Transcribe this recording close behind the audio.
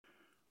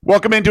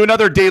Welcome into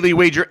another Daily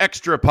Wager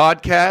Extra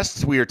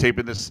podcast. We are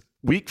taping this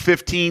Week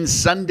 15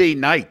 Sunday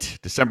night,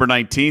 December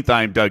 19th.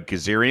 I'm Doug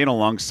Kazarian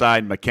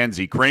alongside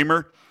Mackenzie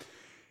Kramer.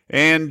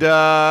 And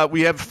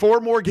we have four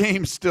more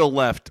games still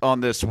left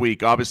on this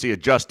week. Obviously,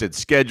 adjusted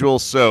schedule.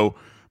 So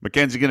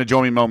Mackenzie's going to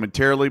join me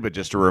momentarily. But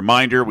just a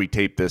reminder, we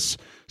tape this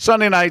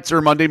Sunday nights or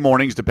Monday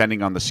mornings,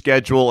 depending on the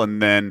schedule. And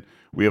then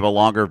we have a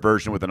longer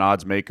version with an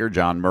odds maker,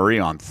 John Murray,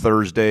 on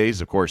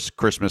Thursdays. Of course,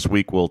 Christmas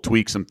week will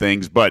tweak some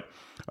things. But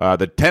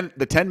the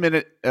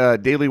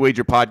 10-minute Daily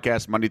Wager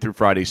podcast, Monday through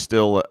Friday,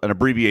 still an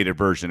abbreviated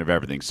version of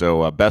everything.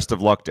 So best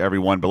of luck to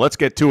everyone. But let's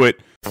get to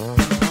it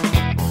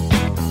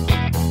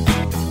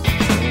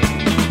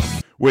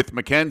with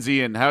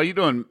Mackenzie. And how are you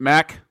doing,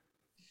 Mac?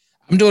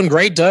 I'm doing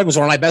great, Doug. It was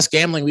one of my best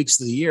gambling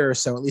weeks of the year,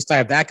 so at least I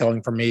have that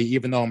going for me,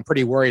 even though I'm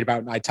pretty worried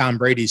about my Tom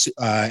Brady's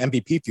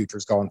MVP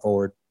futures going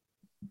forward.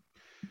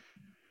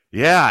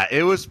 Yeah,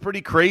 it was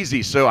pretty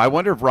crazy. So I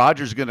wonder if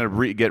Rodgers is going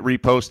to get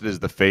reposted as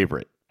the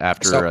favorite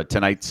after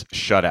tonight's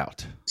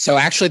shutout. So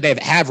actually, they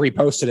have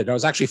reposted it. I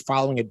was actually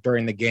following it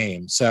during the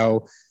game.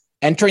 So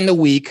entering the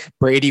week,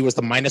 Brady was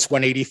the minus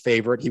 180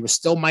 favorite. He was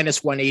still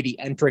minus 180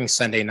 entering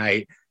Sunday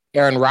night.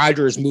 Aaron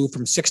Rodgers moved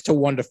from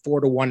 6-1 to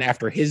 4-1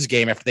 after his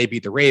game, after they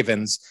beat the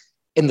Ravens.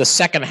 In the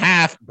second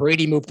half,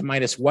 Brady moved to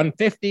minus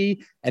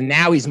 150, and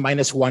now he's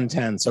minus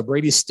 110. So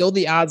Brady's still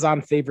the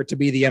odds-on favorite to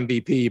be the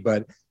MVP,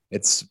 but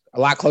it's a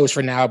lot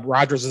closer now.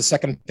 Rodgers is the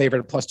second favorite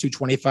at plus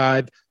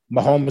 225.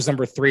 Mahomes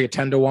number 3 at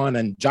 10-1,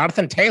 and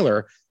Jonathan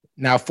Taylor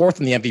now fourth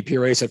in the MVP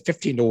race at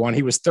 15-1.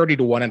 He was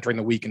 30-1 entering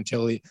the week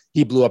until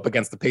he blew up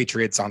against the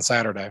Patriots on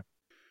Saturday.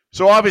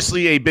 So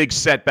obviously a big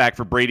setback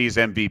for Brady's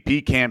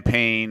MVP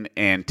campaign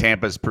and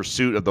Tampa's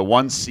pursuit of the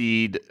 1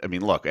 seed. I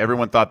mean, look,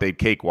 everyone thought they'd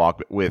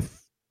cakewalk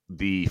with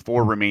the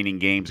 4 remaining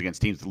games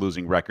against teams with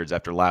losing records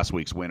after last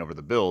week's win over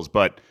the Bills,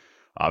 but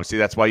obviously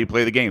that's why you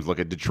play the games. Look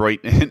at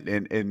Detroit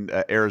and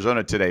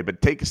Arizona today. But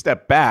take a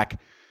step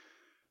back.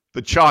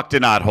 The chalk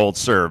did not hold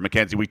serve.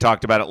 Mackenzie, we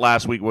talked about it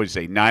last week. What did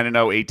you say?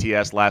 9-0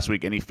 ATS last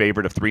week. Any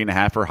favorite of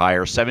 3.5 or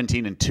higher.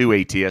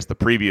 17-2 ATS the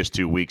previous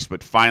 2 weeks.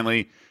 But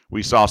finally,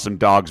 we saw some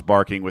dogs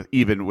barking with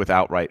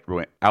outright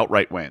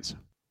wins.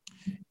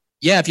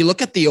 Yeah, if you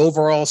look at the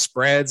overall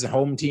spreads,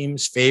 home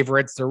teams,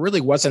 favorites, there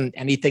really wasn't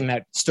anything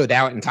that stood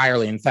out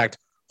entirely. In fact,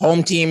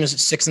 home teams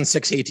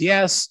 6-6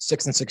 ATS,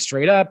 6-6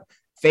 straight up.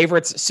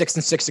 Favorites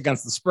 6-6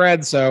 against the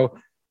spread. So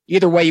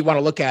either way you want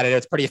to look at it,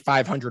 it's pretty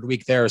 500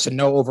 week there. So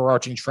no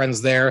overarching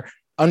trends there.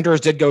 Unders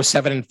did go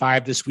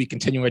 7-5 this week,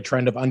 continuing a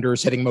trend of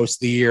unders hitting most of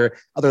the year,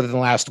 other than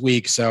last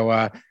week.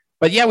 So,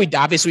 but yeah, we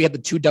obviously had the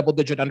 2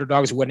 double-digit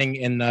underdogs winning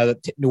in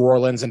New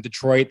Orleans and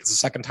Detroit. It's the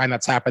second time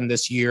that's happened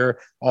this year.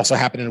 Also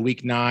happened in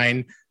week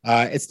 9.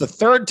 It's the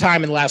third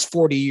time in the last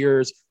 40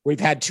 years we've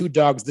had 2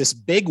 dogs this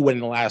big win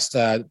in the last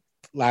in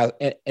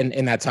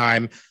that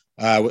time.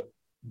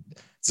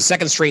 It's the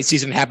second straight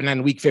season happened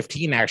in week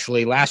 15,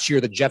 actually. Last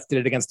year, the Jets did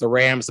it against the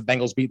Rams. The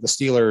Bengals beat the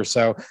Steelers.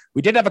 So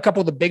we did have a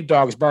couple of the big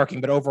dogs barking,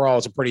 but overall,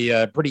 it's a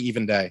pretty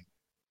even day.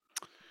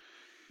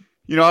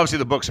 You know, obviously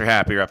the books are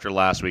happier after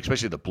last week,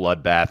 especially the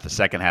bloodbath, the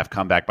second half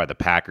comeback by the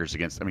Packers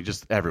against,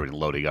 just everyone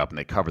loading up, and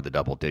they covered the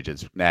double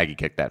digits. Nagy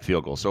kicked that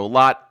field goal. So a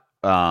lot,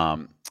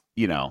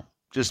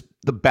 just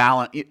the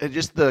balance,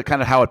 just the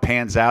kind of how it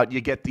pans out. You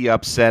get the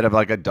upset of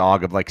like a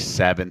dog of like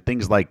 7,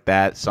 things like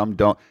that. Some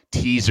don't.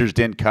 Teasers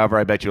didn't cover.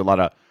 I bet you a lot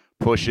of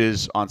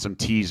pushes on some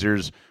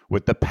teasers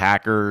with the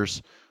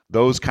Packers,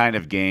 those kind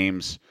of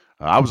games.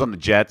 I was on the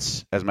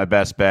Jets as my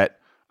best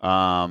bet.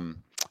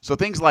 So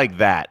things like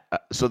that.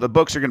 So the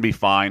books are going to be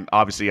fine,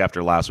 obviously,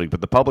 after last week. But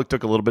the public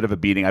took a little bit of a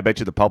beating. I bet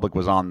you the public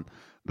was on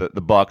the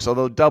Bucs,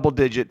 although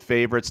double-digit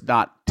favorites,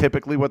 not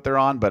typically what they're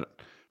on, but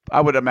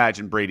I would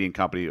imagine Brady and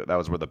company, that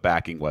was where the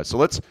backing was. So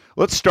let's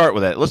start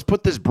with it. Let's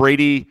put this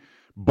Brady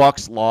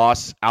Bucs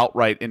loss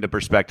outright into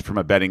perspective from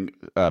a betting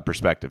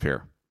perspective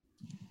here.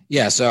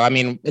 Yeah, so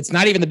it's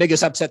not even the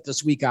biggest upset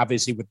this week,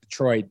 obviously, with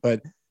Detroit,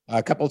 but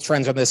a couple of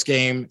trends on this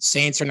game.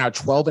 Saints are now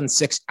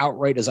 12-6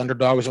 outright as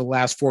underdogs over the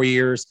last 4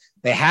 years.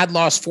 They had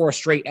lost 4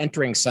 straight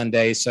entering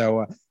Sunday,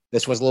 so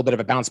this was a little bit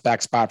of a bounce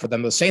back spot for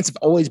them. The Saints have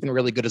always been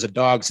really good as a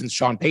dog since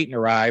Sean Payton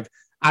arrived.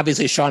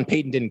 Obviously, Sean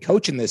Payton didn't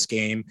coach in this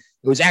game.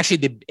 It was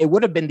actually it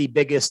would have been the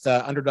biggest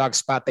underdog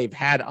spot they've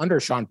had under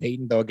Sean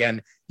Payton, though,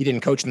 again, he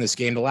didn't coach in this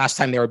game. The last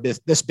time they were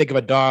this big of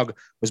a dog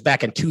was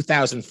back in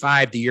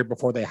 2005, the year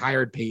before they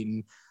hired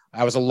Payton.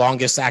 That was the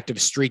longest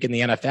active streak in the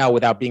NFL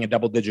without being a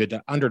double-digit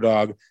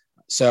underdog.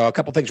 So a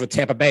couple things with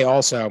Tampa Bay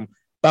also.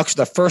 Bucs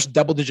are the first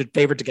double-digit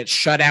favorite to get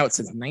shut out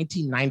since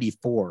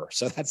 1994.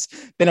 So that's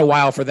been a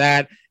while for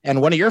that. And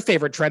one of your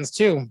favorite trends,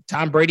 too,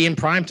 Tom Brady in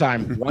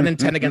primetime,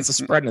 1-10 against the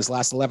spread in his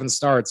last 11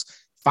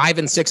 starts,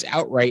 5-6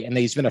 outright, and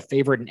he's been a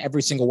favorite in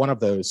every single one of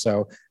those.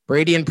 So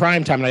Brady in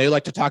primetime, and I do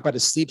like to talk about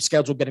his sleep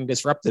schedule getting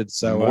disrupted.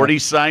 So Morty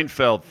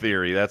Seinfeld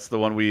theory. That's the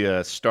one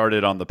we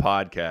started on the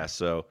podcast.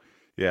 So,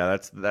 yeah,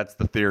 that's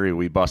the theory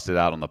we busted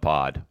out on the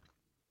pod.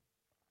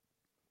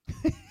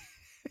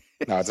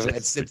 No,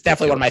 it's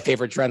definitely one of my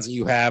favorite trends that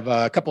you have.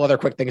 A couple other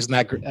quick things in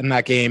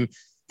that game.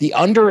 The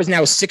under is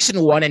now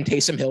 6-1 in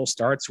Taysom Hill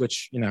starts,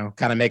 which,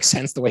 kind of makes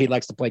sense the way he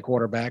likes to play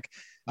quarterback.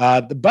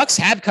 The Bucs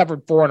had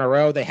covered 4 in a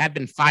row. They had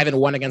been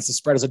 5-1 against the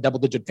spread as a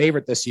double-digit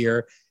favorite this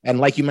year.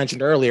 And like you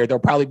mentioned earlier, they'll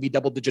probably be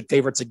double-digit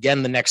favorites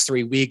again the next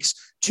 3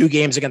 weeks. 2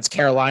 games against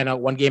Carolina,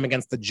 1 game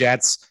against the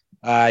Jets.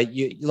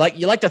 You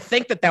like to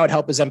think that would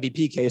help his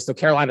MVP case, though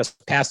Carolina's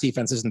pass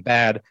defense isn't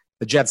bad.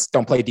 The Jets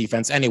don't play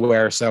defense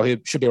anywhere, so he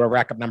should be able to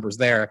rack up numbers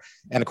there.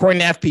 And according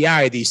to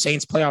FPI, the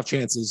Saints' playoff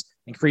chances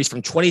increased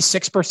from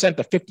 26%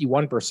 to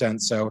 51%.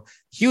 So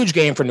huge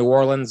game for New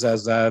Orleans,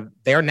 as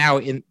they're now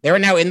in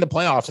the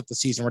playoffs if the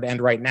season were to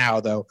end right now,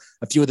 though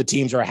a few of the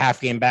teams are a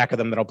half game back of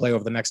them that'll play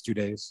over the next 2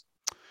 days.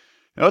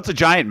 It's a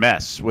giant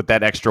mess with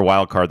that extra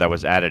wild card that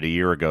was added a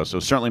year ago, so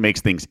it certainly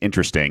makes things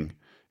interesting.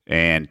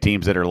 And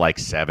teams that are like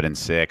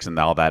 7-6 and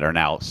all that are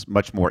now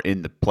much more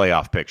in the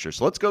playoff picture.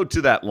 So let's go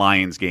to that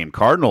Lions game.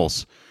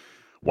 Cardinals,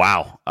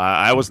 wow.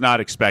 I was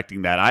not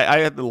expecting that. I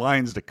had the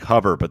Lions to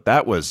cover, but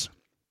that was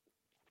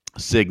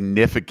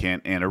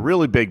significant and a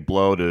really big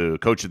blow to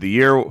Coach of the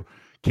Year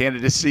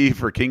candidacy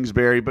for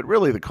Kingsbury. But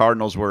really, the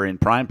Cardinals were in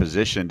prime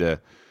position to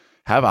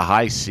have a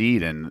high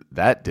seed, and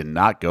that did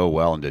not go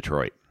well in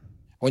Detroit.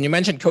 When you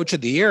mentioned Coach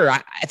of the Year,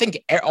 I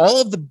think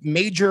all of the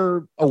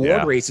major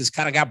award races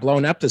kind of got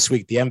blown up this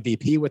week. The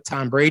MVP with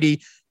Tom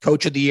Brady,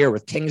 Coach of the Year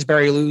with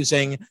Kingsbury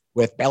losing,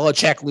 with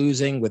Belichick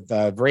losing, with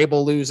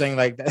Vrabel losing.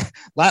 Like a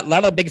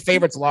lot of big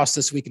favorites lost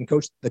this week in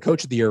the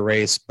Coach of the Year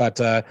race. But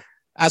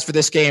as for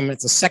this game,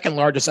 it's the second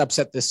largest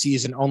upset this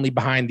season, only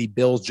behind the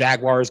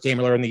Bills-Jaguars game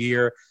earlier in the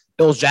year.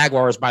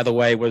 Bills-Jaguars, by the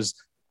way, was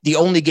the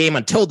only game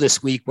until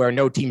this week where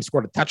no team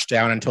scored a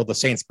touchdown until the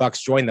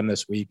Saints-Bucks joined them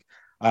this week.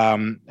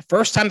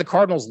 First time the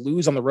Cardinals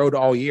lose on the road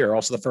all year.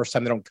 Also the first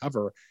time they don't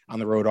cover on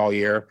the road all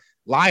year.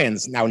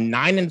 Lions now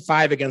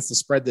 9-5 against the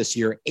spread this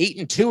year,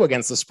 8-2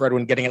 against the spread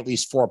when getting at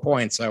least 4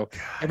 points. So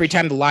every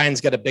time the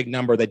Lions get a big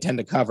number, they tend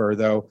to cover,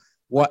 though.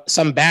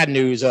 Some bad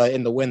news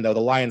in the win, though.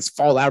 The Lions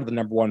fall out of the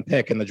number 1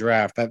 pick in the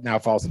draft. That now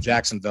falls to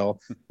Jacksonville.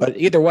 But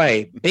either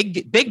way,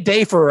 big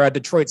day for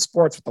Detroit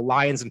sports with the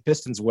Lions and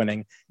Pistons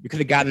winning. You could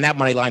have gotten that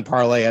money line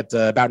parlay at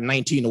about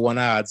 19-1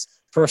 odds.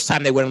 First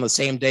time they went on the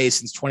same day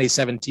since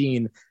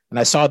 2017. And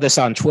I saw this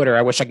on Twitter.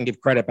 I wish I can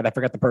give credit, but I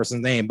forgot the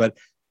person's name. But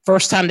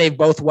first time they've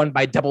both won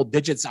by double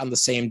digits on the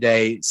same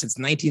day since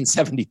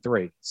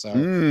 1973. So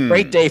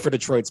great day for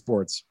Detroit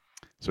sports.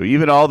 So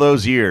even all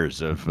those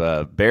years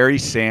of Barry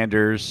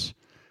Sanders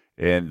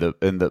and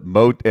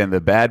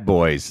the Bad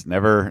Boys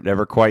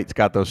never quite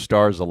got those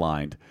stars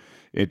aligned.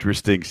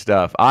 Interesting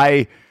stuff.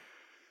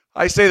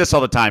 I say this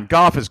all the time.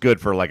 Goff is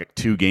good for like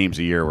 2 games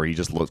a year where he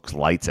just looks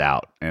lights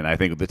out. And I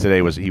think that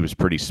today he was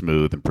pretty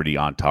smooth and pretty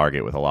on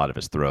target with a lot of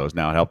his throws.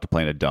 Now it helped to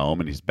play in a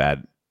dome and he's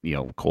bad,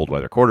 cold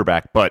weather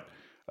quarterback. But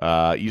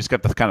you just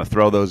got to kind of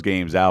throw those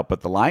games out. But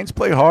the Lions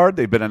play hard.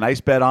 They've been a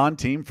nice bet on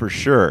team for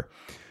sure.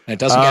 And it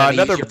doesn't get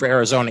any easier for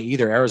Arizona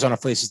either. Arizona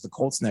faces the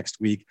Colts next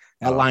week.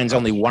 That line's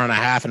only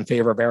 1.5 in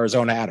favor of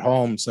Arizona at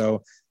home.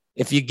 So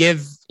if you give,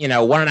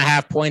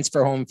 1.5 points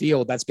for home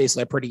field, that's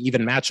basically a pretty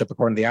even matchup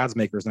according to the odds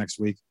makers next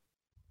week.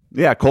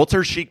 Yeah, Colts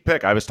are a chic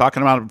pick. I was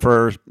talking about it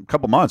for a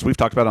couple months. We've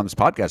talked about it on this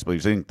podcast, but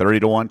he's saying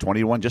 30-1,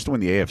 20-1 just to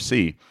win the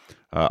AFC.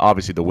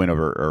 Obviously, the win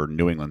over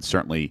New England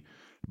certainly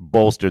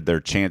bolstered their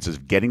chances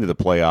of getting to the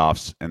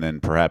playoffs and then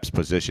perhaps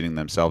positioning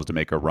themselves to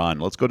make a run.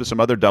 Let's go to some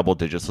other double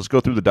digits. Let's go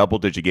through the double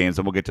digit games,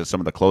 and we'll get to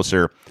some of the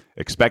closer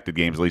expected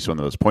games, at least one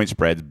of those point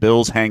spreads.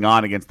 Bills hang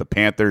on against the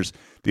Panthers.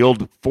 The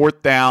old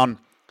 4th down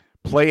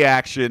play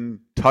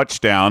action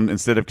touchdown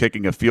instead of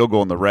kicking a field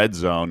goal in the red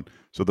zone.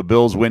 So the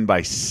Bills win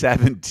by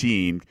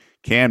 17.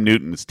 Cam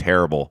Newton is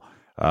terrible,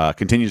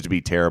 continues to be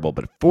terrible,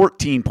 but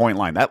 14-point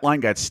line. That line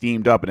got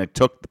steamed up, and it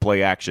took the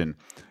play action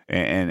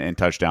and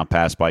touchdown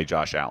pass by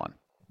Josh Allen.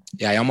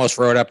 Yeah, I almost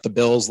wrote up the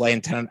Bills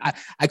laying 10.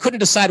 I couldn't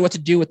decide what to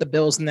do with the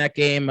Bills in that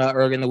game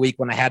early in the week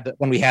when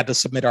we had to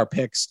submit our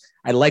picks.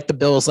 I liked the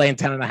Bills laying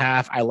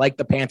 10.5. I liked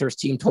the Panthers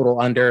team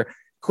total under.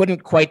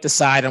 Couldn't quite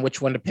decide on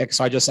which one to pick,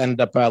 so I just ended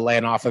up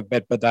laying off a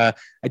bit. But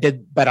I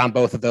did bet on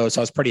both of those,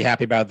 so I was pretty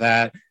happy about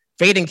that.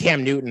 Fading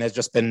Cam Newton has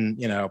just been,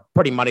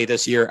 pretty money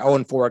this year.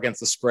 0-4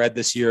 against the spread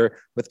this year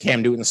with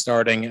Cam Newton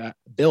starting.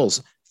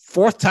 Bills,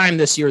 4th time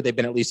this year they've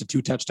been at least a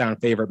 2-touchdown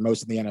favorite,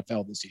 most in the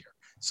NFL this year.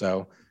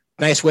 So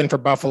nice win for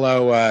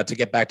Buffalo to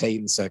get back to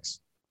 8-6.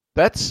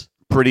 That's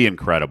pretty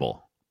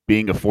incredible,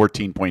 being a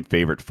 14-point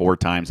favorite 4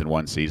 times in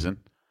one season.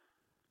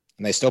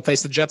 And they still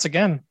face the Jets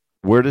again.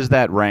 Where does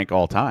that rank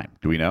all time?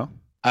 Do we know?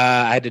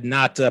 I did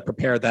not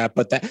prepare that,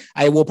 but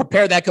I will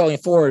prepare that going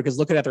forward because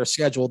looking at their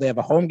schedule, they have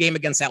a home game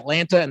against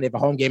Atlanta and they have a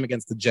home game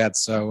against the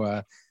Jets.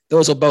 So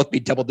those will both be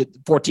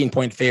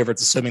 14-point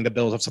favorites, assuming the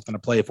Bills have something to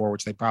play for,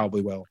 which they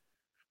probably will.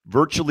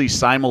 Virtually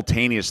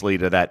simultaneously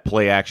to that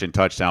play-action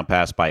touchdown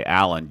pass by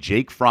Allen,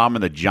 Jake Fromm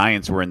and the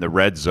Giants were in the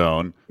red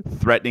zone,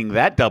 threatening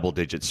that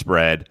double-digit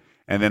spread,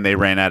 and then they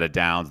ran out of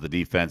downs. The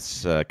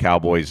defense,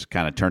 Cowboys,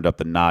 kind of turned up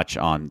the notch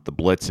on the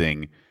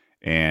blitzing,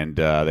 and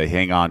they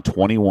hang on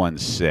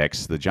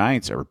 21-6. The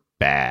Giants are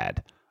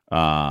bad,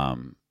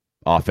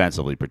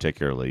 offensively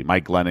particularly.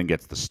 Mike Glennon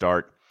gets the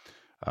start.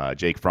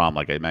 Jake Fromm,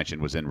 like I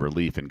mentioned, was in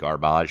relief in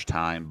garbage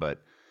time,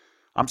 but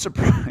I'm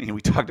surprised.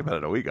 We talked about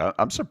it a week.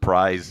 I'm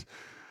surprised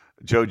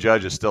Joe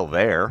Judge is still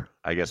there.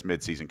 I guess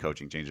midseason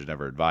coaching changes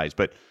never advised,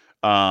 but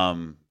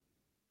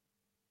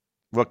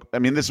look, I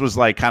mean, this was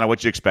like kind of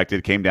what you expected.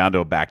 It came down to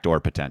a backdoor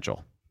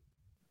potential.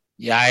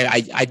 Yeah,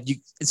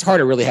 it's hard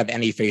to really have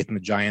any faith in the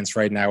Giants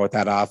right now with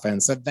that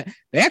offense. They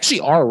actually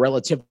are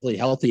relatively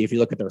healthy if you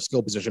look at their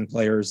skill position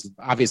players.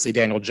 Obviously,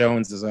 Daniel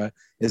Jones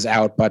is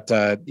out, but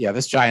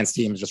this Giants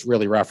team is just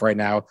really rough right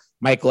now.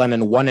 Mike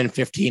Glennon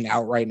 1-15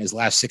 outright in his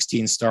last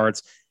 16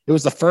 starts. It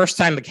was the first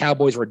time the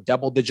Cowboys were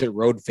double-digit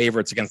road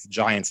favorites against the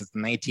Giants since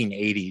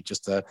 1980,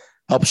 just to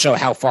help show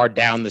how far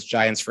down this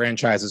Giants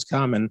franchise has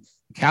come. And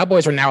the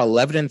Cowboys are now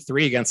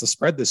 11-3 against the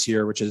spread this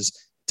year, which is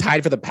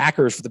tied for the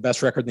Packers for the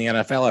best record in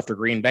the NFL after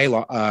Green Bay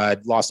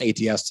lost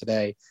ATS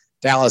today.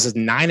 Dallas is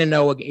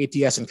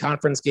 9-0 ATS in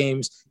conference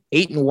games,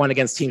 8-1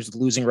 against teams with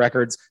losing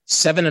records,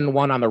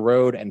 7-1 on the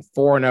road, and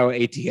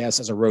 4-0 ATS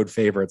as a road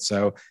favorite.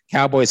 So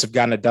Cowboys have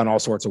gotten it done all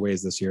sorts of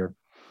ways this year.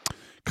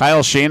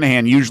 Kyle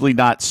Shanahan, usually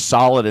not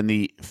solid in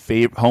the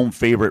home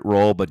favorite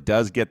role, but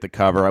does get the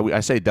cover. I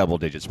say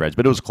double-digit spreads,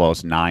 but it was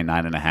close,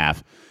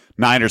 9.5.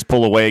 Niners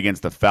pull away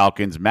against the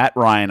Falcons. Matt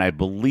Ryan, I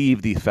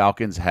believe the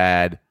Falcons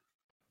had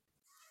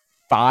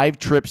 5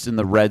 trips in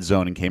the red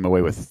zone and came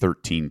away with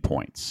 13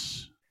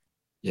 points.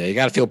 Yeah, you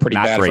got to feel pretty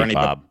bad for anybody.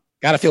 Bob.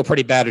 Got to feel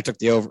pretty bad who took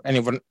the over.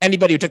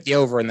 Anybody who took the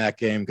over in that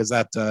game, because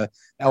that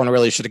one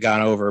really should have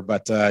gone over.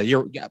 But to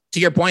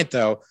your point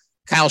though,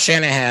 Kyle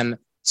Shanahan,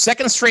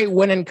 second straight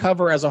win and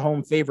cover as a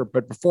home favorite.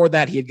 But before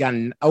that, he had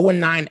gotten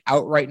 0-9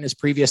 outright in his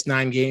previous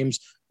 9 games,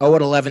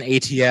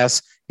 0-11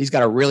 ATS. He's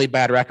got a really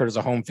bad record as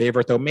a home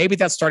favorite, though. Maybe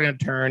that's starting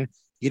to turn.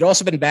 He'd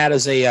also been bad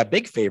as a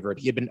big favorite.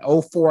 He had been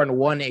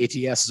 0-4-1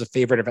 ATS as a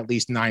favorite of at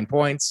least 9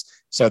 points.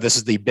 So this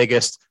is the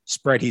biggest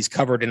spread he's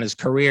covered in his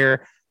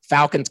career.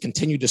 Falcons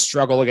continue to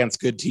struggle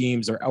against good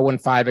teams. They're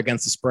 0-5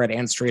 against the spread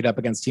and straight up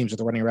against teams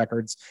with winning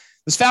records.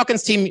 This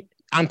Falcons team,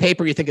 on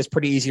paper, you think is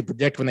pretty easy to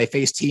predict when they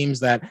face teams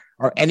that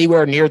are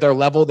anywhere near their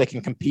level. They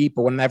can compete,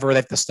 but whenever they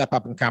have to step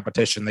up in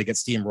competition, they get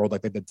steamrolled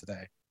like they did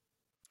today.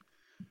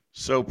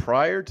 So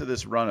prior to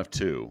this run of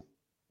 2,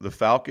 the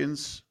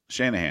Falcons,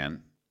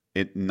 Shanahan,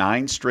 in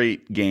 9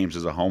 straight games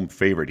as a home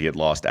favorite, he had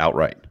lost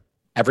outright.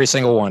 Every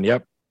single one,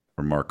 yep.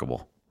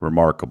 Remarkable.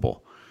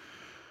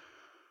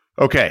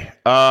 Okay,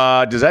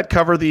 does that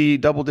cover the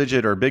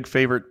double-digit or big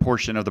favorite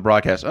portion of the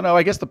broadcast? Oh, no,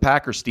 I guess the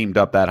Packers steamed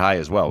up that high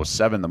as well. It was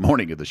 7 in the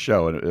morning of the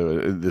show.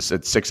 And this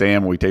at 6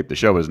 a.m. when we taped the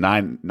show. It was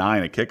 9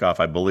 at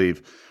kickoff, I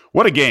believe.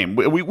 What a game.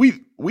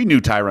 We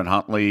knew Tyron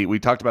Huntley. We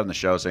talked about it in the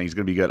show saying he's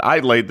going to be good. I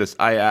laid this.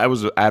 I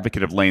was an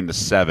advocate of laying the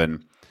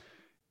 7.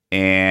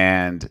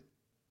 And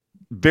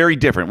very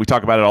different. We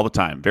talk about it all the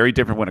time. Very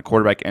different when a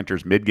quarterback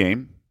enters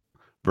mid-game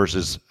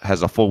versus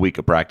has a full week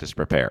of practice to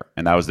prepare.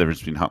 And that was the difference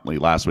between Huntley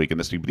last week and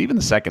this week. But even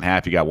the second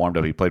half, he got warmed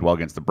up. He played well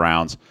against the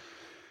Browns.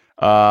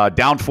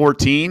 Down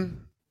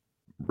 14.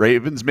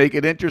 Ravens make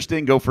it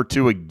interesting. Go for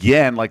 2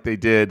 again like they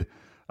did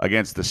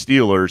against the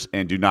Steelers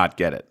and do not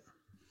get it.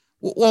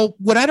 Well,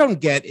 what I don't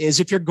get is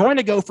if you're going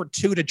to go for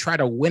 2 to try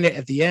to win it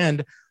at the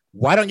end,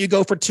 why don't you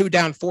go for 2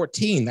 down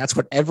 14? That's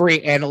what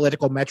every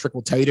analytical metric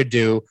will tell you to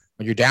do.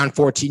 When you're down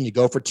 14, you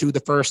go for 2 the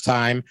first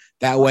time.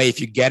 That way,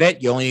 if you get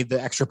it, you only need the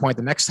extra point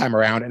the next time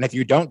around. And if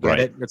you don't get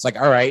it, it's like,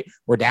 all right,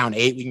 we're down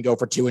 8. We can go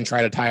for 2 and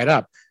try to tie it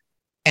up.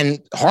 And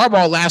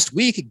Harbaugh last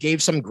week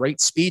gave some great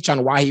speech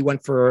on why he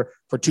went for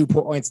 2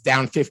 points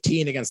down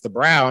 15 against the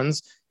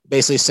Browns,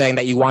 basically saying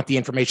that you want the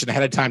information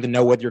ahead of time to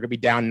know whether you're going to be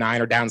down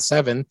 9 or down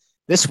 7.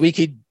 This week,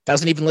 he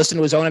doesn't even listen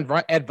to his own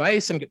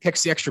advice and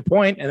kicks the extra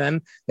point, and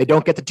then they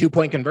don't get the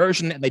 2-point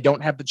conversion, and they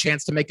don't have the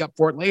chance to make up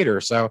for it later.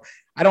 So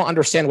I don't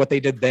understand what they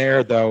did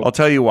there, though. I'll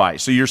tell you why.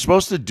 So you're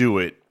supposed to do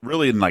it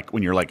really in like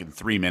when you're like in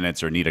 3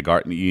 minutes or need a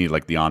guard, you need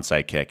like the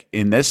onside kick.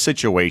 In this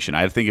situation,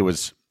 I think it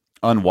was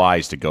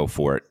unwise to go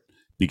for it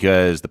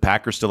because the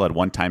Packers still had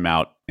 1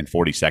 timeout and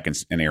 40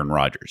 seconds and Aaron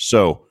Rodgers.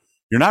 So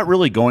you're not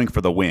really going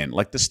for the win.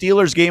 Like the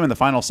Steelers game in the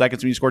final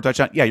seconds when you score a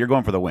touchdown, yeah, you're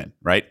going for the win,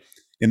 right?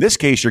 In this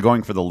case, you're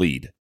going for the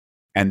lead.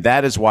 And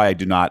that is why I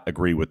do not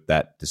agree with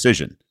that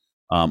decision.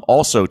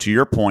 Also, to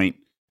your point,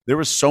 there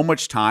was so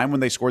much time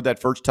when they scored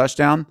that first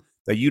touchdown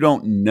that you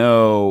don't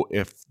know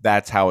if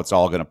that's how it's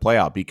all going to play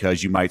out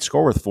because you might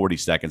score with 40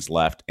 seconds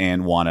left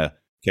and want to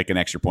kick an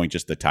extra point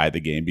just to tie the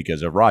game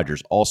because of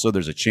Rodgers. Also,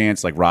 there's a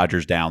chance like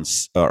Rodgers down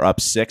or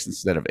up 6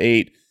 instead of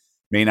 8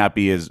 may not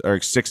be as, or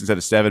 6 instead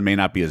of 7 may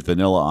not be as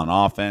vanilla on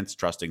offense,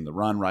 trusting the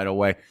run right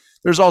away.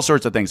 There's all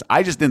sorts of things.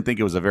 I just didn't think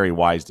it was a very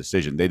wise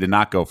decision. They did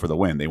not go for the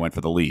win. They went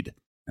for the lead.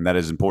 And that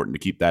is important to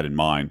keep that in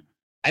mind.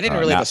 I didn't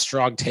really have a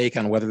strong take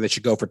on whether they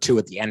should go for 2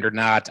 at the end or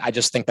not. I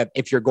just think that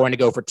if you're going to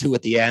go for 2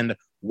 at the end,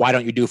 why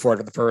don't you do for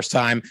it the first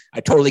time? I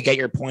totally get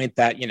your point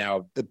that,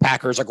 the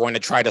Packers are going to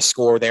try to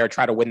score there,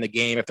 try to win the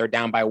game if they're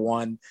down by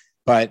 1.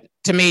 But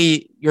to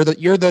me, you're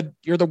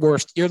the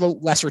worst. You're the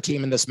lesser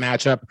team in this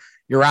matchup.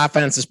 Your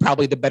offense is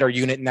probably the better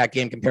unit in that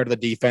game compared to the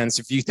defense.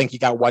 If you think you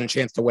got one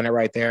chance to win it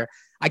right there,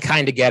 I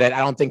kind of get it. I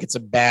don't think it's a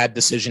bad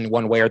decision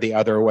one way or the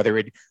other.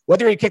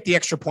 Whether he kicked the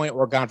extra point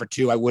or gone for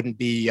two, I wouldn't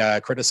be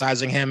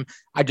criticizing him.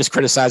 I just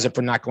criticize it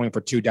for not going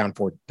for two down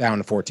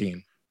to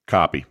 14.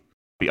 Copy.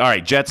 All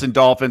right, Jets and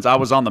Dolphins. I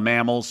was on the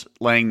Mammals,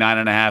 laying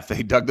 9.5.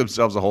 They dug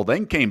themselves a hole.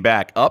 Then came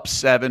back up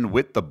 7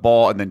 with the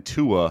ball, and then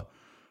Tua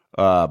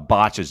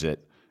botches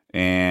it.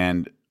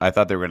 And I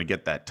thought they were going to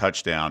get that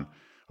touchdown,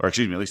 or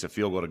excuse me, at least a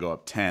field goal to go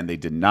up 10. They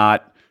did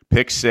not.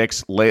 Pick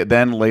 6,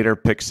 then later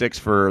pick 6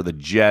 for the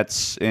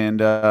Jets.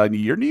 And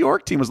your New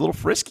York team was a little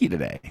frisky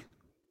today.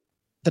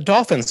 The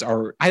Dolphins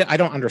are, I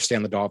don't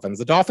understand the Dolphins.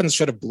 The Dolphins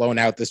should have blown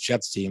out this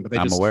Jets team, but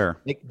I'm aware.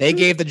 They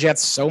gave the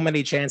Jets so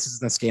many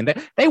chances in this game.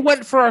 They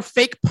went for a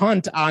fake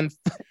punt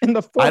in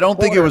the fourth I don't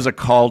think quarter. it was a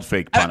called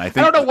fake punt. I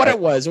don't know what it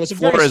was. It was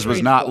Flores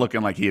was not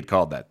looking like he had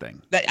called that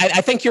thing. I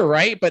think you're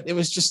right, but it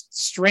was just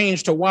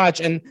strange to watch.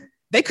 And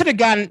they could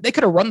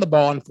have run the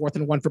ball on 4th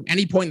and 1 from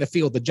any point in the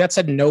field. The Jets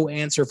had no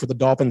answer for the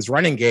Dolphins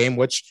running game,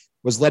 which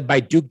was led by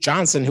Duke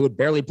Johnson, who had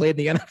barely played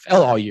in the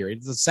NFL all year.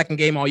 It's the second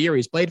game all year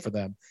he's played for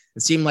them.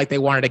 It seemed like they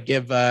wanted to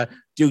give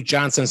Duke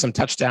Johnson some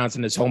touchdowns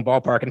in his home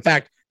ballpark. In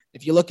fact,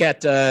 if you look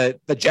at the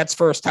Jets'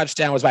 first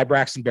touchdown was by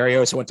Braxton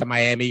Berrios, who went to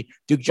Miami.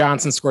 Duke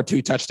Johnson scored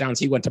 2 touchdowns.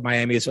 He went to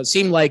Miami. So it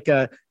seemed like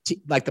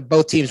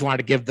both teams wanted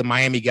to give the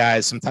Miami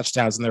guys some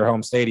touchdowns in their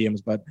home stadiums.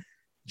 But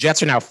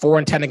Jets are now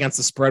 4-10 against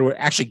the spread. We're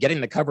actually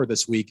getting the cover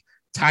this week,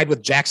 tied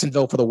with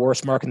Jacksonville for the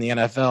worst mark in the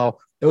NFL.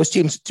 Those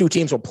two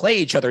teams will play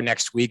each other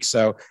next week.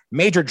 So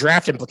major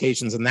draft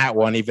implications in that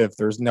one, even if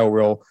there's no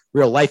real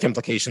life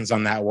implications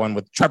on that one,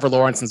 with Trevor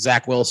Lawrence and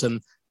Zach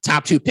Wilson,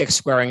 top 2 picks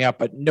squaring up,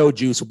 but no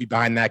juice will be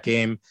behind that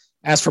game.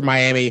 As for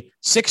Miami,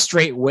 6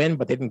 straight win,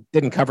 but they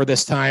didn't cover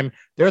this time.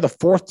 They're the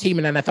 4th team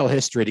in NFL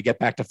history to get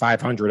back to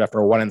 500 after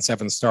a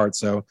 1-7 start.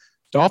 So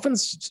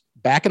Dolphins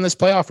back in this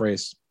playoff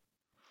race.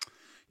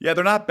 Yeah,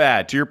 they're not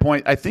bad. To your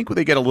point, I think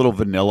they get a little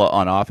vanilla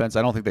on offense.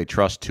 I don't think they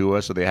trust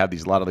Tua, so they have a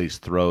lot of these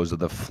throws of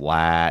the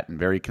flat and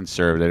very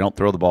conservative. They don't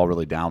throw the ball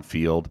really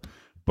downfield,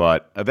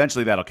 but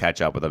eventually that'll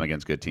catch up with them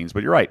against good teams.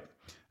 But you're right.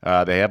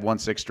 They have won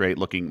 6 straight,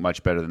 looking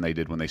much better than they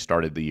did when they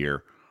started the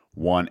year,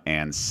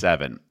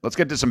 1-7. Let's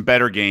get to some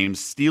better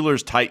games.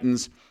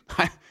 Steelers-Titans.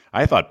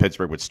 I thought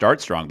Pittsburgh would start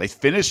strong. They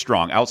finished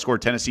strong,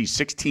 outscored Tennessee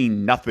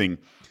 16-0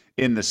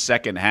 in the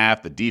second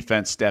half. The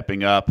defense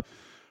stepping up.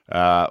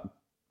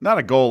 Not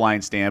a goal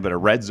line stand, but a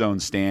red zone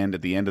stand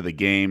at the end of the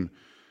game.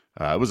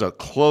 It was a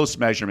close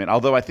measurement,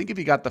 although I think if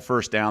he got the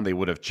first down, they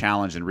would have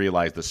challenged and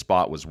realized the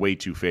spot was way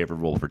too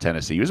favorable for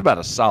Tennessee. He was about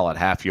a solid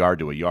half yard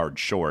to a yard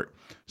short,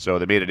 so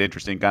they made it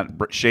interesting. Got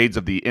shades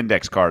of the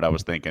index card, I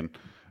was thinking,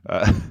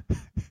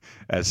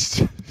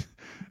 as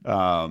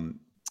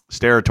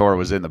Sterator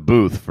was in the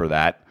booth for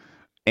that.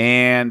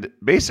 And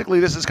basically,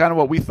 this is kind of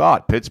what we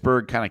thought.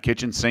 Pittsburgh kind of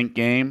kitchen sink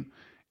game,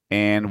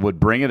 and would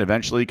bring it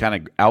eventually, kind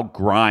of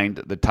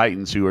outgrind the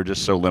Titans, who are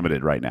just so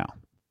limited right now.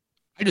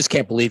 I just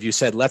can't believe you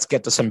said, let's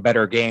get to some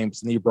better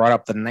games. And you brought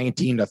up the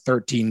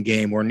 19-13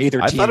 game where neither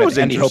team had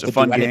any hope to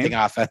do anything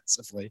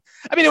offensively.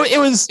 I mean,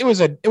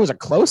 it was a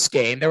close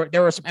game.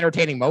 There were some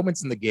entertaining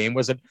moments in the game.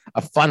 Was it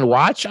a fun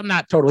watch? I'm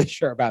not totally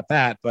sure about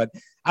that, but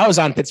I was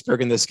on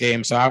Pittsburgh in this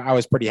game, so I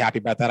was pretty happy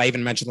about that. I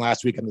even mentioned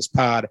last week on this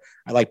pod,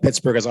 I like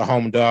Pittsburgh as a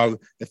home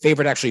dog. The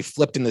favorite actually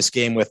flipped in this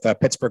game with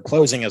Pittsburgh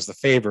closing as the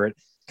favorite.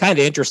 Kind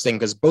of interesting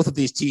because both of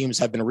these teams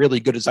have been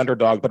really good as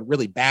underdogs, but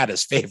really bad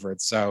as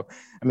favorites. So,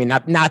 I mean,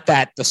 not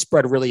that the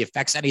spread really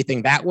affects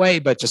anything that way,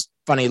 but just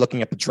funny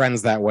looking at the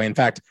trends that way. In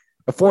fact,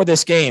 before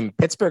this game,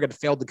 Pittsburgh had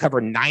failed to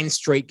cover 9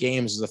 straight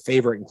games as a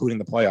favorite, including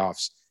the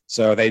playoffs.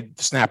 So they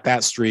snapped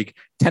that streak.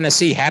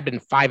 Tennessee had been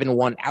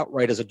 5-1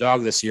 outright as a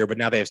dog this year, but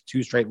now they have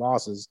 2 straight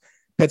losses.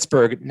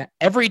 Pittsburgh,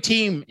 every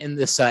team in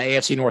this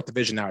AFC North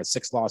division now has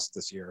 6 losses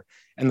this year.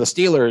 And the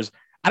Steelers,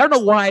 I don't know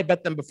why I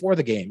bet them before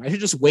the game. I should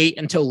just wait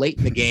until late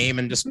in the game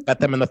and just bet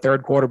them in the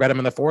third quarter, bet them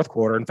in the fourth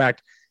quarter. In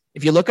fact,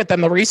 if you look at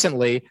them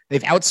recently,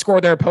 they've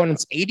outscored their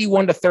opponents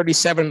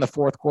 81-37 in the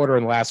fourth quarter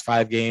in the last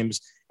 5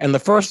 games. And the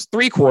first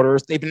 3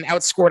 quarters, they've been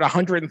outscored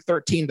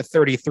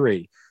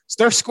 113-33.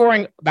 So they're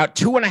scoring about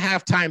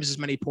 2.5 times as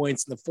many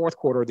points in the fourth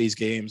quarter of these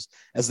games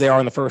as they are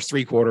in the first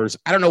 3 quarters.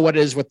 I don't know what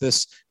it is with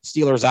this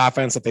Steelers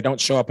offense that they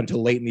don't show up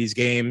until late in these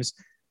games.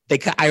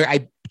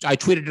 I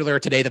tweeted earlier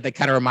today that they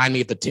kind of remind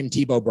me of the Tim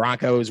Tebow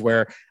Broncos,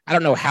 where I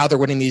don't know how they're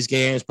winning these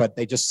games, but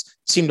they just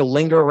seem to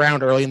linger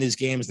around early in these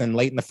games. Then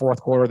late in the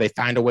fourth quarter, they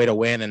find a way to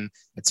win, and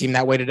it seemed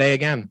that way today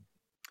again.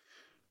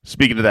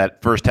 Speaking of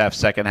that first half,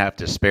 second half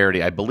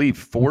disparity, I believe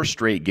 4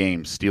 straight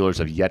games Steelers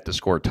have yet to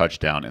score a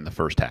touchdown in the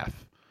first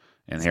half.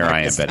 And here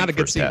I am betting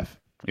first half.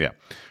 Yeah.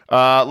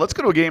 Let's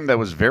go to a game that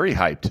was very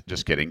hyped.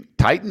 Just kidding.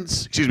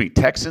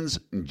 Texans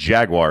and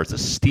Jaguars. The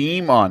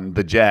steam on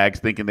the Jags,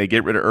 thinking they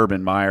get rid of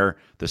Urban Meyer,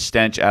 the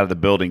stench out of the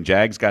building.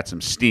 Jags got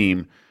some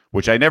steam,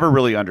 which I never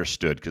really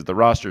understood because the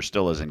roster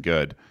still isn't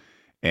good.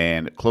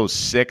 And it closed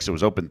 6. It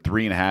was open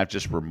 3.5,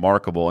 just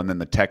remarkable. And then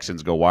the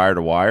Texans go wire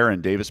to wire,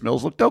 and Davis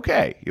Mills looked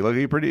okay. He looked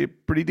like a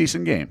pretty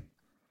decent game.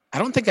 I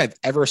don't think I've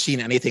ever seen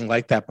anything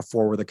like that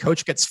before, where the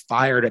coach gets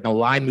fired and the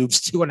line moves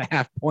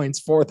 2.5 points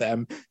for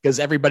them because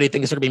everybody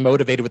thinks they're going to be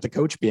motivated with the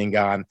coach being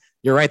gone.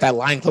 You're right. That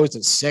line closed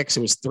at 6. It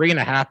was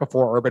 3.5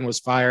 before Urban was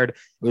fired.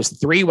 It was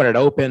 3 when it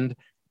opened.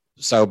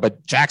 So,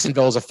 but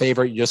Jacksonville is a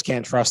favorite. You just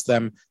can't trust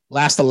them.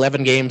 Last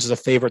 11 games is a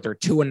favorite. They're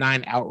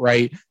 2-9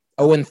 outright.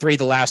 0-3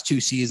 the last 2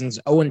 seasons,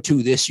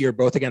 0-2 this year,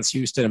 both against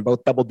Houston and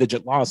both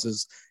double-digit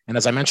losses. And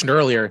as I mentioned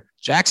earlier,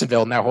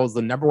 Jacksonville now holds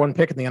the number 1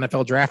 pick in the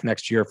NFL draft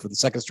next year for the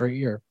 2nd straight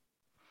year.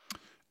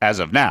 As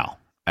of now.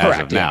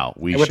 Correct, now,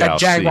 we with shall that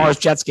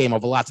Jaguars-Jets see. game, will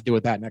have a lot to do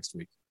with that next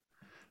week.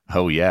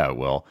 Oh, yeah, it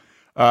will.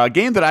 A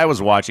game that I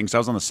was watching, so I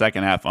was on the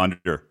second half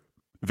under.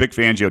 Vic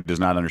Fangio does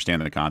not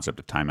understand the concept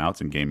of timeouts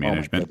and game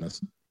management. Oh, my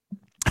goodness.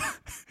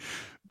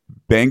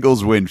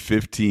 Bengals win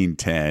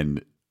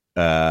 15-10.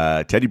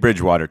 Teddy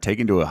Bridgewater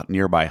taken to a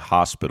nearby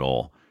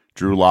hospital.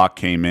 Drew Lock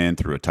came in,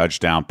 threw a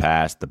touchdown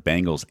pass. The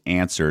Bengals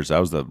answers. That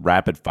was the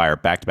rapid fire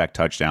back-to-back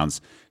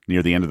touchdowns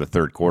near the end of the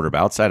third quarter. But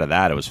outside of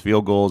that, it was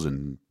field goals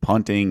and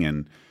punting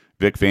and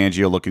Vic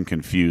Fangio looking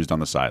confused on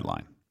the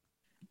sideline.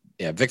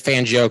 Yeah, Vic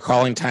Fangio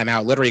calling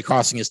timeout, literally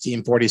costing his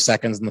team 40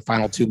 seconds in the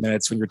final 2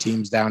 minutes when your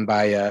team's down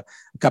by a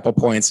couple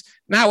points.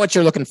 Not what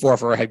you're looking for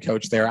a head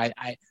coach there.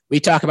 We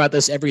talk about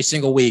this every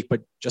single week, but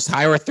just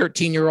hire a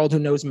 13-year-old who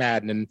knows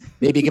Madden and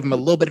maybe give him a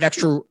little bit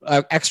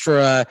of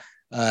extra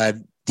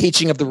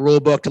teaching of the rule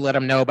book to let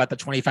him know about the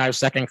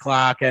 25-second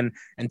clock and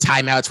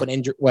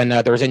timeouts when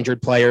there's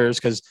injured players.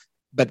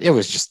 But it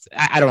was just,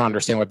 I don't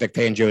understand what Vic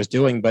Fangio is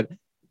doing, but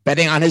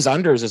betting on his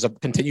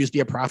unders continues to be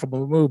a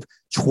profitable move.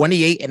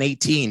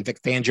 28-18 Vic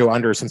Fangio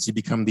under since he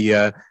become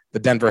the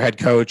Denver head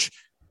coach.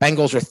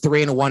 Bengals are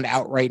 3-1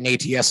 outright in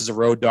ATS as a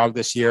road dog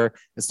this year.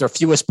 It's their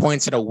fewest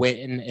points in a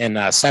win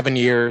in 7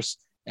 years.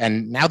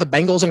 And now the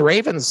Bengals and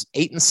Ravens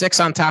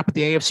 8-6 on top of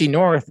the AFC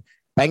North.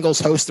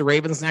 Bengals host the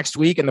Ravens next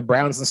week, and the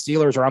Browns and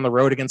Steelers are on the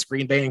road against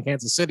Green Bay and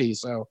Kansas City.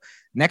 So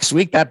next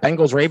week, that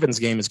Bengals-Ravens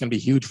game is going to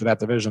be huge for that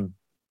division.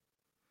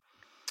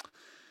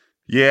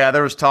 Yeah,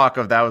 there was talk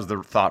of that was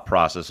the thought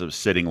process of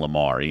sitting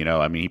Lamar.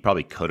 I mean, he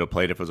probably could have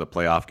played if it was a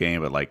playoff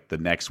game, but like the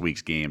next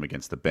week's game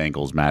against the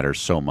Bengals matters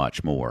so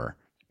much more.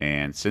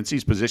 And since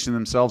he's positioned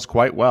themselves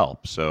quite well,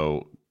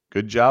 so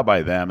good job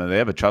by them. And they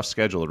have a tough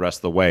schedule the rest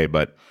of the way,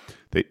 but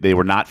they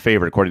were not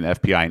favored, according to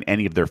FPI, in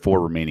any of their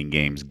 4 remaining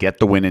games. Get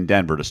the win in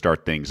Denver to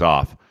start things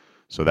off.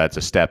 So that's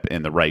a step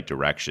in the right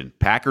direction.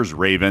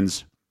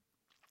 Packers-Ravens,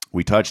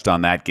 we touched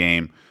on that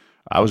game.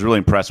 I was really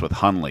impressed with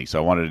Hundley, so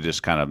I wanted to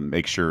just kind of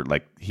make sure,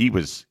 like, he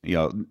was,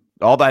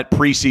 all that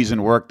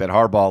preseason work that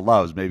Harbaugh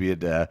loves, maybe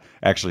it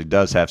actually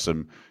does have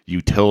some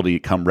utility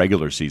come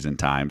regular season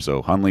time.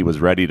 So Hundley was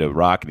ready to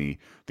rock, and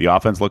the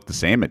offense looked the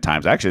same at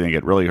times. I actually think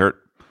it really hurt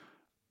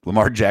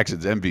Lamar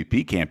Jackson's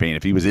MVP campaign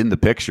if he was in the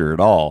picture at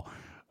all.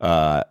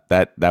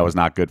 That was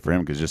not good for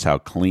him because just how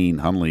clean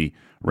Hundley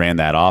ran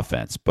that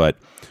offense. But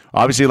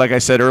obviously, like I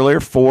said earlier,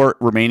 4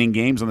 remaining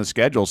games on the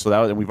schedule. So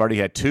and we've already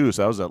had 2.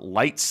 So that was a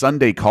light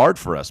Sunday card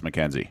for us,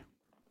 Mackenzie.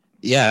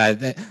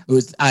 Yeah,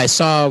 I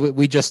saw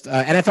we just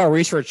NFL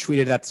Research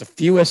tweeted that's the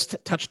fewest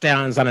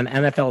touchdowns on an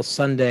NFL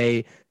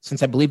Sunday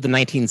since I believe the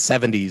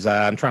 1970s.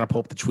 I'm trying to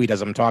pull up the tweet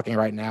as I'm talking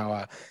right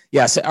now.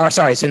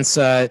 Since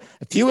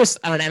fewest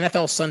on an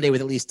NFL Sunday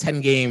with at least 10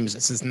 games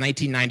since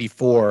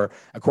 1994,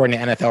 according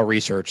to NFL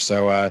Research.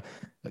 So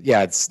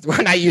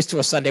we're not used to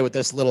a Sunday with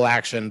this little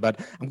action, but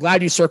I'm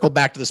glad you circled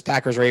back to this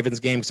Packers-Ravens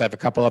game because I have a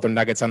couple other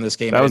nuggets on this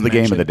game. That was the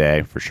game of the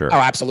day for sure. Oh,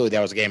 absolutely.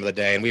 That was the game of the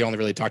day. And we only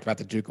really talked about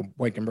the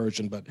 2-point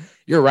conversion, but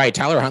you're right.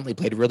 Tyler Huntley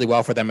played really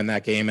well for them in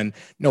that game. And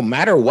no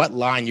matter what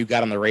line you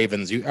got on the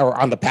Ravens or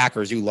on the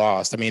Packers, you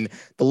lost. I mean,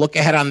 the look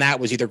ahead on that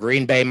was either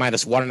Green Bay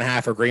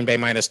 -1.5 or Green Bay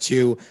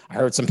 -2. I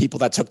heard some people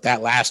that took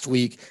that last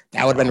week.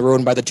 That would have been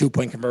ruined by the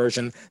 2-point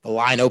conversion. The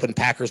line opened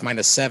Packers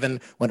 -7,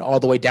 went all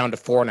the way down to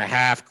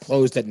 4.5,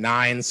 closed at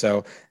 9.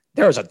 So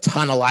there was a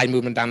ton of line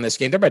movement on this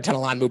game. There were a ton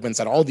of line movements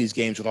on all these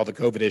games with all the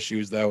COVID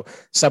issues, though.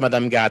 Some of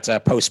them got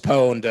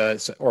postponed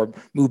or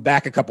moved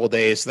back a couple of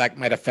days. So that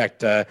might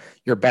affect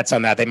your bets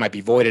on that. They might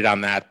be voided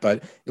on that.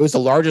 But it was the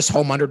largest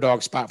home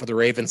underdog spot for the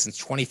Ravens since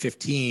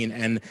 2015.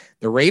 And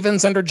the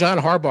Ravens under John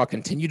Harbaugh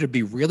continue to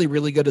be really,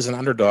 really good as an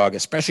underdog,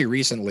 especially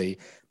recently.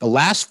 The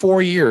last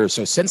 4 years,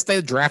 so since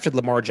they drafted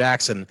Lamar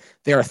Jackson,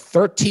 they are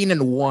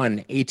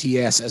 13-1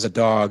 ATS as a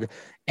dog.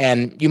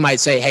 And you might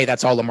say, hey,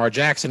 that's all Lamar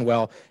Jackson.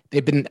 Well,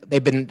 they've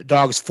been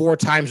dogs 4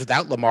 times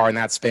without Lamar in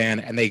that span,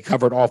 and they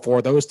covered all 4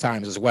 of those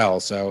times as well.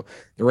 So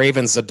the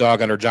Ravens, the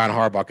dog under John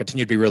Harbaugh,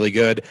 continue to be really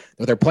good.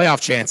 With their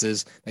playoff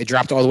chances, they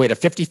dropped all the way to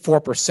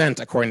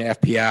 54%, according to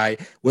FPI.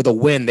 With a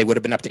win, they would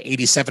have been up to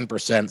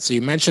 87%. So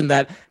you mentioned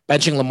that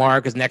benching Lamar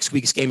because next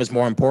week's game is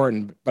more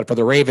important. But for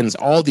the Ravens,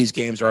 all these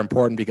games are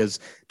important because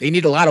they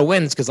need a lot of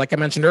wins because, like I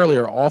mentioned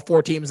earlier, all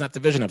 4 teams in that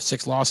division have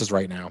 6 losses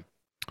right now.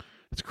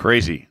 It's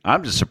crazy.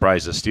 I'm just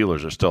surprised the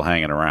Steelers are still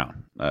hanging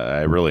around.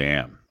 I really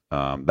am.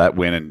 That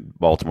win in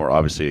Baltimore,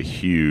 obviously a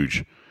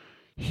huge,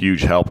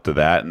 huge help to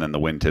that, and then the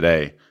win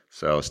today.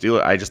 So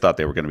Steelers, I just thought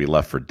they were going to be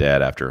left for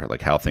dead after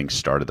like how things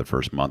started the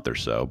first month or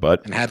so.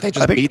 But and had they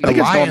just beaten the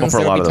Lions, for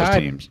a lot of those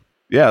teams.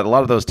 Yeah, a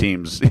lot of those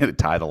teams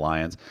tie the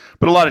Lions,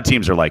 but a lot of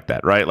teams are like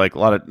that, right? Like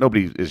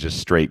nobody is just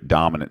straight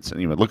dominance.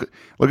 And look at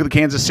the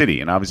Kansas City,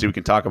 and obviously we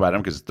can talk about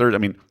them because they're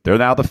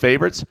now the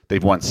favorites.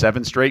 They've won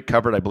 7 straight,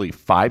 covered I believe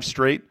 5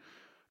 straight,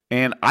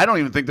 and I don't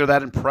even think they're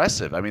that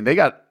impressive. I mean, they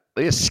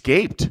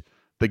escaped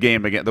the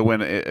game again, the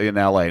win in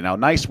LA. Now,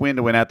 nice win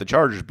to win at the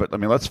Chargers, but I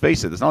mean, let's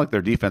face it, it's not like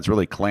their defense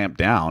really clamped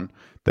down.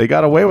 They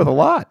got away with a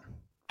lot.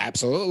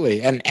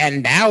 Absolutely,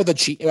 and now the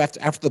Chiefs,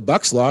 after the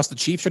Bucs lost, the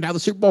Chiefs are now the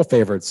Super Bowl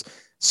favorites.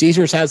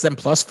 Caesars has them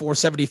plus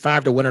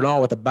 475 to win it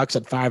all, with the Bucs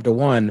at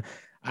 5-1.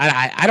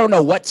 I don't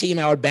know what team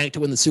I would bank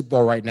to win the Super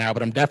Bowl right now,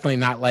 but I'm definitely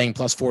not laying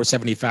plus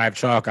 475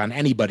 chalk on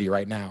anybody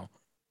right now.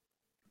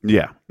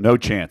 Yeah, no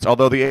chance.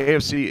 Although the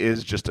AFC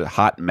is just a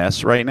hot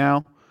mess right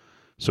now,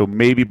 so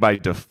maybe by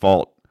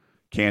default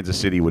Kansas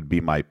City would be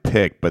my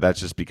pick, but that's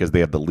just because they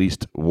have the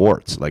least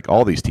warts. Like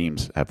all these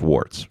teams have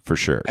warts for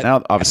sure.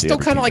 Now, obviously, still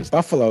kind of like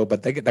Buffalo,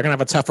 but they're going to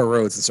have a tougher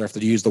road since they have to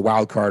use the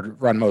wild card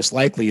run most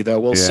likely. Though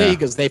we'll see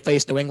because they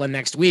face New England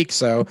next week.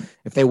 So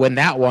if they win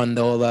that one,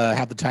 they'll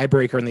have the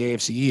tiebreaker in the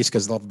AFC East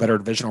because they'll have a better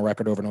divisional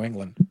record over New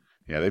England.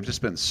 Yeah, they've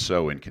just been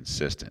so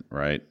inconsistent,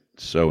 right?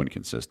 So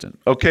inconsistent.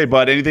 Okay,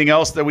 bud. Anything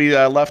else that we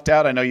left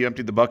out? I know you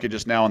emptied the bucket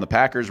just now on the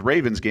Packers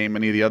Ravens game.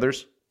 Any of the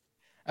others?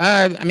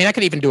 I mean, I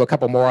could even do a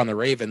couple more on the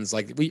Ravens.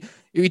 Like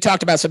we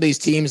talked about some of these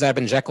teams that have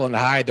been Jekyll and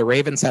Hyde. The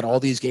Ravens had all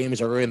these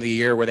games early in the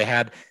year where they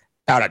had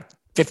about a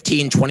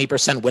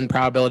 15-20% win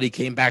probability,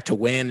 came back to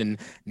win, and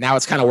now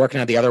it's kind of working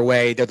out the other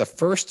way. They're the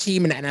first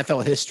team in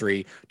NFL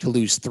history to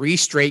lose 3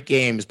 straight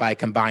games by a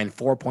combined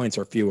 4 points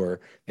or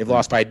fewer. They've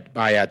lost by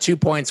 2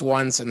 points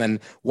once and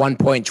then 1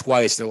 point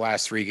twice in the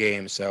last 3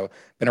 games. So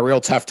been a real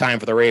tough time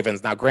for the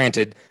Ravens. Now,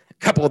 granted,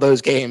 couple of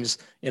those games,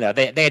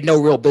 they had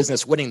no real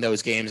business winning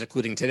those games,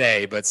 including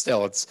today, but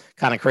still it's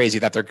kind of crazy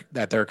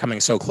that they're coming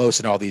so close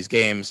in all these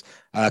games.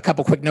 A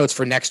couple quick notes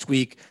for next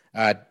week.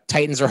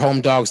 Titans are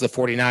home dogs, the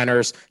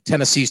 49ers.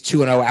 Tennessee's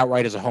 2-0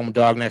 outright as a home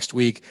dog next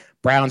week.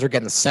 Browns are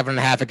getting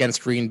 7.5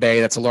 against Green Bay.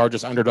 That's the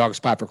largest underdog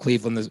spot for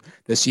Cleveland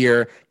this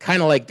year.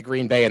 Kind of like the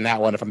Green Bay in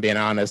that one, if I'm being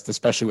honest,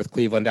 especially with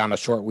Cleveland down a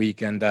short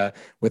week and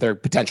with their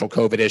potential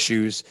COVID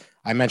issues.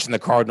 I mentioned the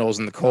Cardinals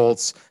and the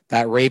Colts.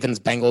 That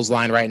Ravens-Bengals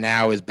line right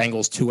now is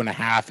Bengals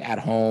 2.5 at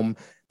home.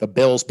 The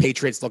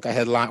Bills-Patriots look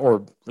ahead line,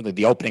 or really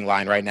the opening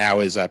line right now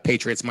is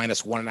Patriots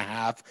minus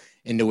 1.5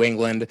 in New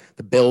England.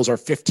 The Bills are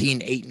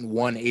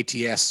 15-8-1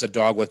 ATS as a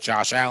dog with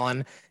Josh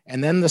Allen.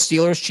 And then the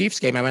Steelers-Chiefs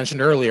game I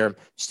mentioned earlier.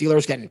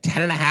 Steelers getting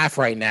 10.5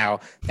 right now.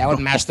 That would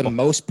match the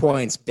most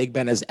points Big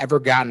Ben has ever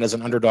gotten as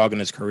an underdog in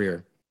his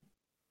career.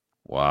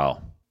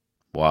 Wow.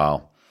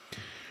 All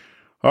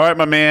right,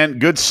 my man.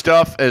 Good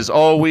stuff as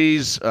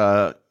always.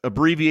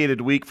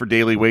 Abbreviated week for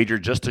Daily Wager,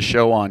 just to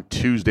show on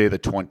Tuesday the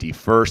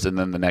 21st, and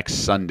then the next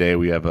Sunday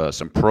we have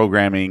some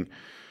programming,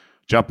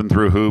 jumping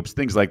through hoops,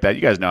 things like that.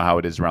 You guys know how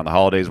it is around the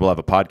holidays. We'll have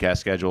a podcast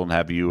schedule and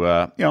have you,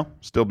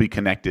 still be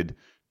connected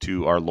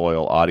to our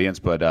loyal audience.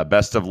 But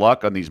best of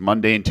luck on these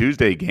Monday and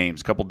Tuesday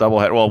games. Couple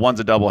doubleheader. Well, one's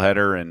a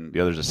doubleheader and the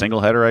other's a single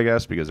header, I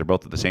guess, because they're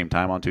both at the same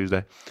time on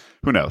Tuesday.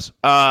 Who knows?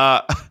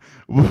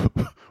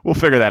 We'll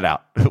figure that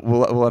out.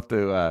 We'll have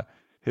to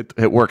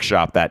hit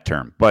workshop that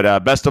term.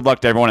 But best of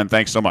luck to everyone, and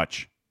thanks so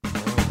much.